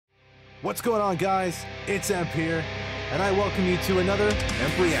What's going on, guys? It's Emp here, and I welcome you to another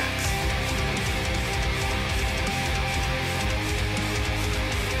Emp Reacts.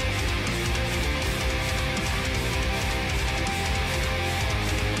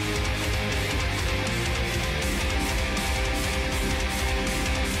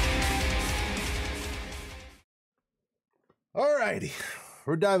 Alrighty,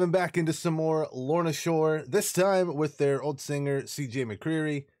 we're diving back into some more Lorna Shore, this time with their old singer, CJ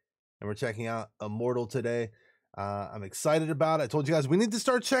McCreery. And we're checking out Immortal today. I'm excited about it. I told you guys we need to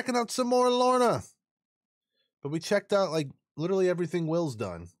start checking out some more Lorna. But we checked out like literally everything Will's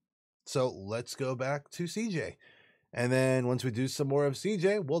done. So let's go back to CJ. And then once we do some more of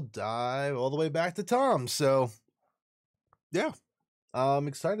CJ, we'll dive all the way back to Tom. So yeah, I'm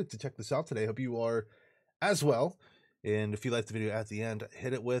excited to check this out today. Hope you are as well. And if you liked the video at the end,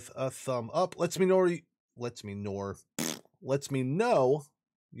 hit it with a thumb up. Lets me know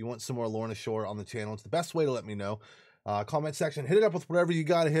you want some more Lorna Shore on the channel. It's the best way to let me know. Comment section, hit it up with whatever you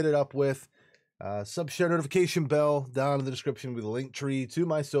got to hit it up with. Sub, share, notification bell down in the description with a link tree to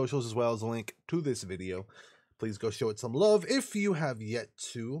my socials as well as a link to this video. Please go show it some love if you have yet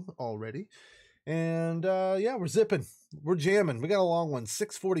to already. And yeah, we're zipping. We're jamming. We got a long one,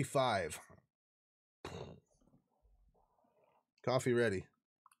 6:45. Coffee ready.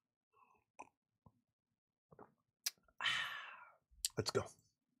 Let's go.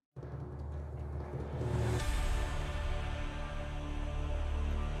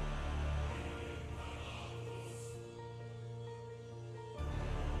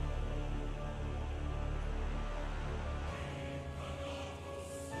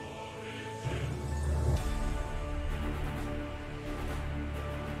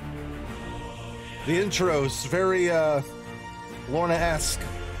 The intro's very Lorna-esque.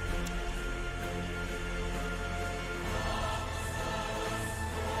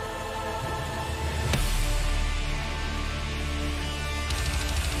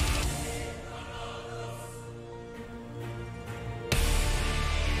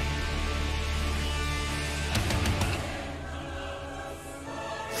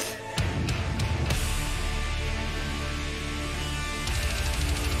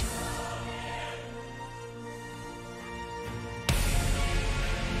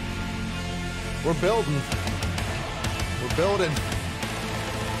 We're building. We're building.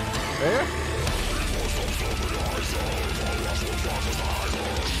 There?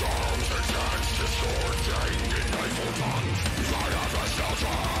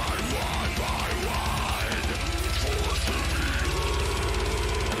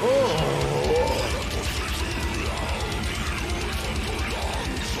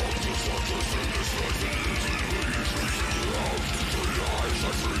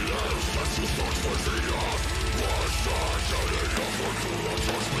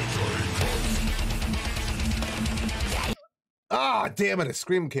 Ah, damn it, a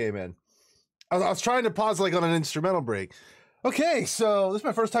scream came in. I was trying to pause like on an instrumental break. Okay, so this is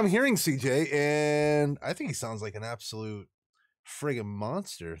my first time hearing CJ, and I think he sounds like an absolute friggin'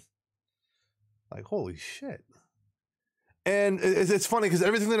 monster. Like, holy shit. And it's funny because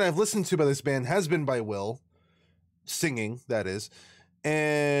everything that I've listened to by this band has been by Will, singing, that is.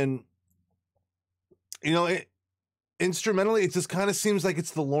 And, you know, instrumentally, it just kind of seems like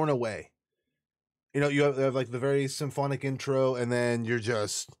it's the Lorna way. You know, you have like the very symphonic intro, and then you're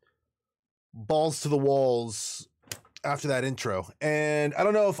just balls to the walls after that intro. And I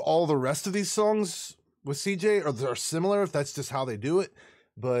don't know if all the rest of these songs with CJ are similar, if that's just how they do it.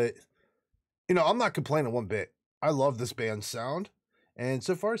 But, you know, I'm not complaining one bit. I love this band's sound. And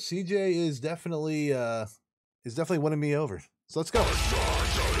so far, CJ is definitely winning me over. So let's go.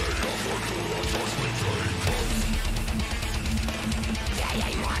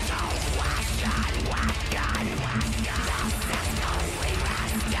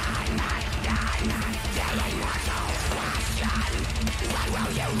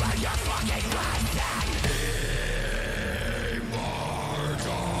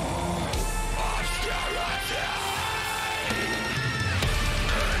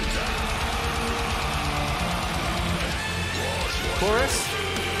 Chorus.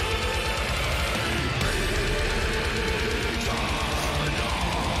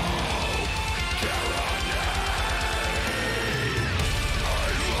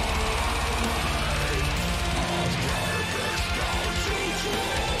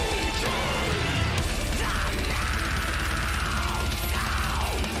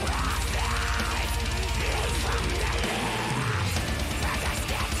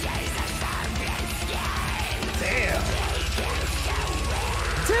 Damn.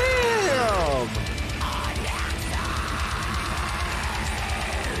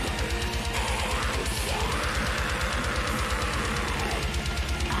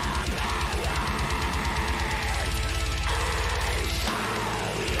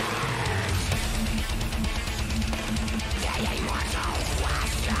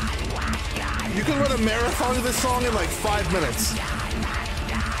 You can run a marathon of this song in like 5 minutes.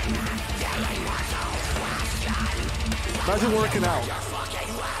 Imagine working out.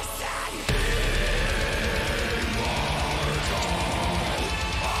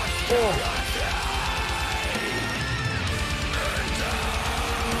 Oh.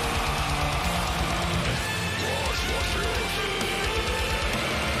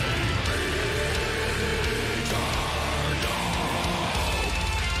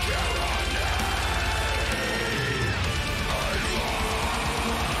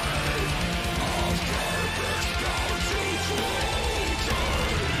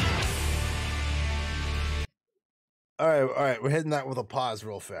 All right, we're hitting that with a pause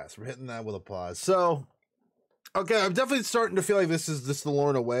real fast. We're hitting that with a pause. So, okay, I'm definitely starting to feel like this is the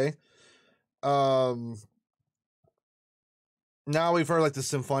Lorna way. Now we've heard like the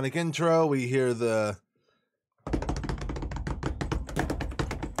symphonic intro. We hear the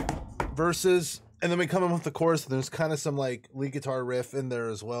verses, and then we come in with the chorus, and there's kind of some like lead guitar riff in there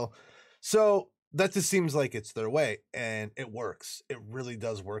as well. So that just seems like it's their way, and it works. It really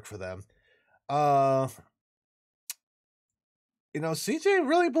does work for them. You know, CJ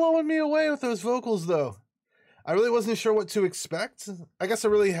really blowing me away with those vocals, though. I really wasn't sure what to expect. I guess I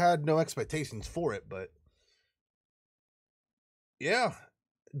really had no expectations for it, but yeah,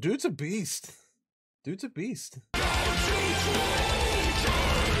 dude's a beast. Dude's a beast.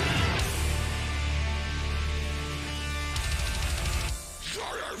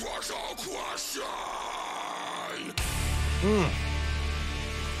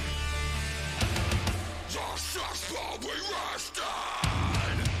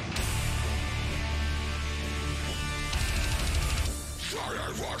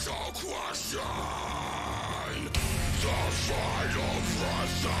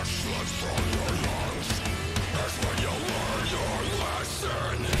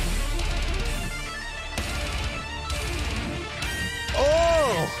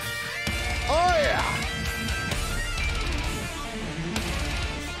 Oh yeah.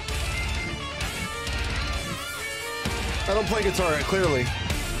 I don't play guitar, clearly.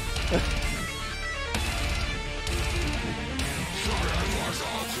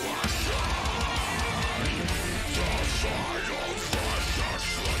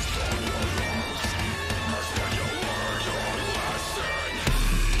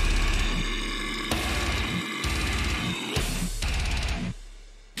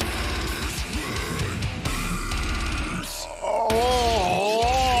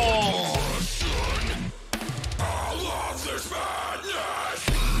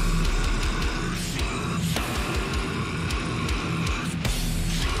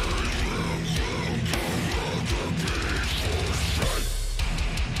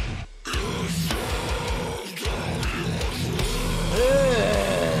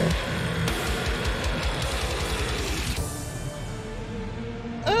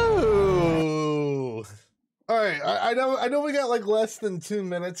 I know we got like less than 2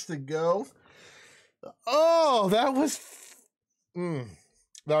 minutes to go. Oh, that was all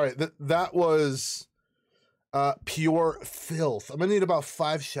right. That was pure filth. I'm gonna need about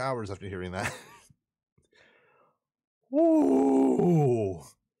 5 showers after hearing that. Ooh.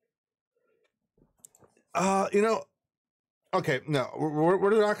 You know, okay, no,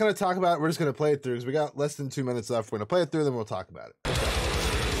 we're not gonna talk about it. We're just gonna play it through because we got less than 2 minutes left. We're gonna play it through, then we'll talk about it. Okay.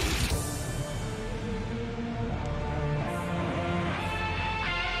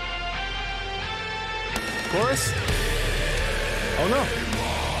 Chorus? Oh no.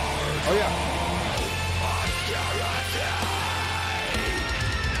 Oh yeah.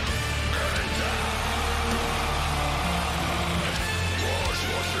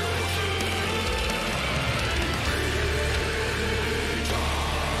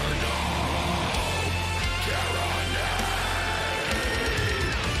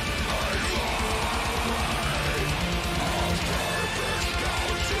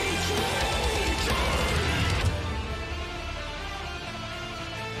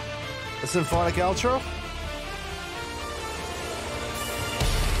 A symphonic outro?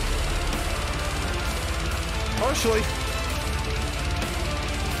 Partially.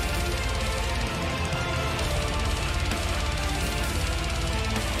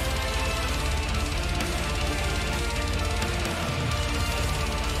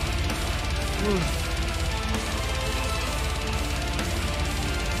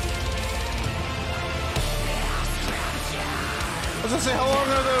 I was gonna say, how long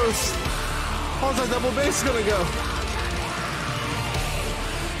are those? How's that double bass gonna go?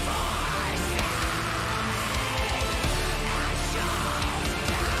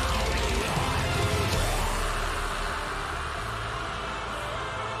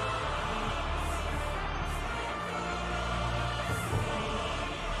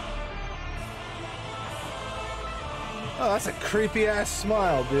 Oh, that's a creepy ass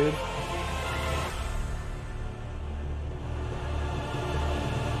smile, dude.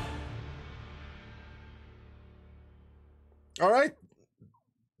 All right.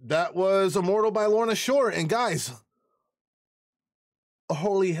 That was Immortal by Lorna Shore. And guys,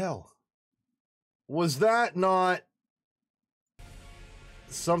 holy hell. Was that not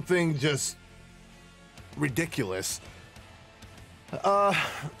something just ridiculous?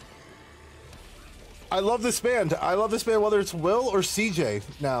 I love this band. I love this band, whether it's Will or CJ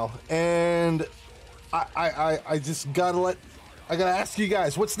now. And I just gotta ask you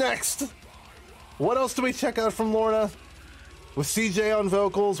guys, what's next? What else do we check out from Lorna? With CJ on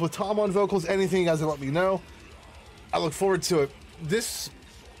vocals, with Tom on vocals, anything you guys can let me know. I look forward to it.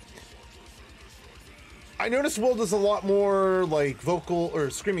 I noticed Will does a lot more like vocal or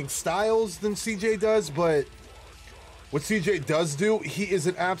screaming styles than CJ does, but what CJ does do, he is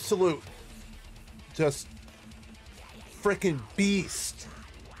an absolute just freaking beast.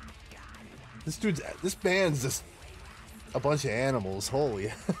 This band's just a bunch of animals. Holy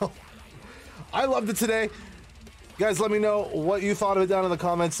hell. I loved it today. Guys, let me know what you thought of it down in the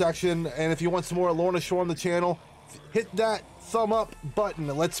comment section. And if you want some more Lorna Shore on the channel, hit that thumb up button.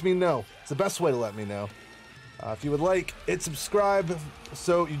 It lets me know. It's the best way to let me know. If you would like, hit subscribe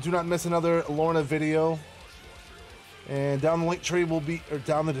so you do not miss another Lorna video. And down the link tree will be, or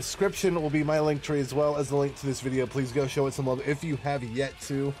down the description will be my link tree as well as the link to this video. Please go show it some love if you have yet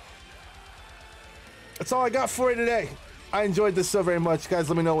to. That's all I got for you today. I enjoyed this so very much. Guys,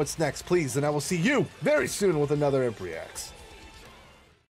 let me know what's next, please. And I will see you very soon with another Imp Reacts.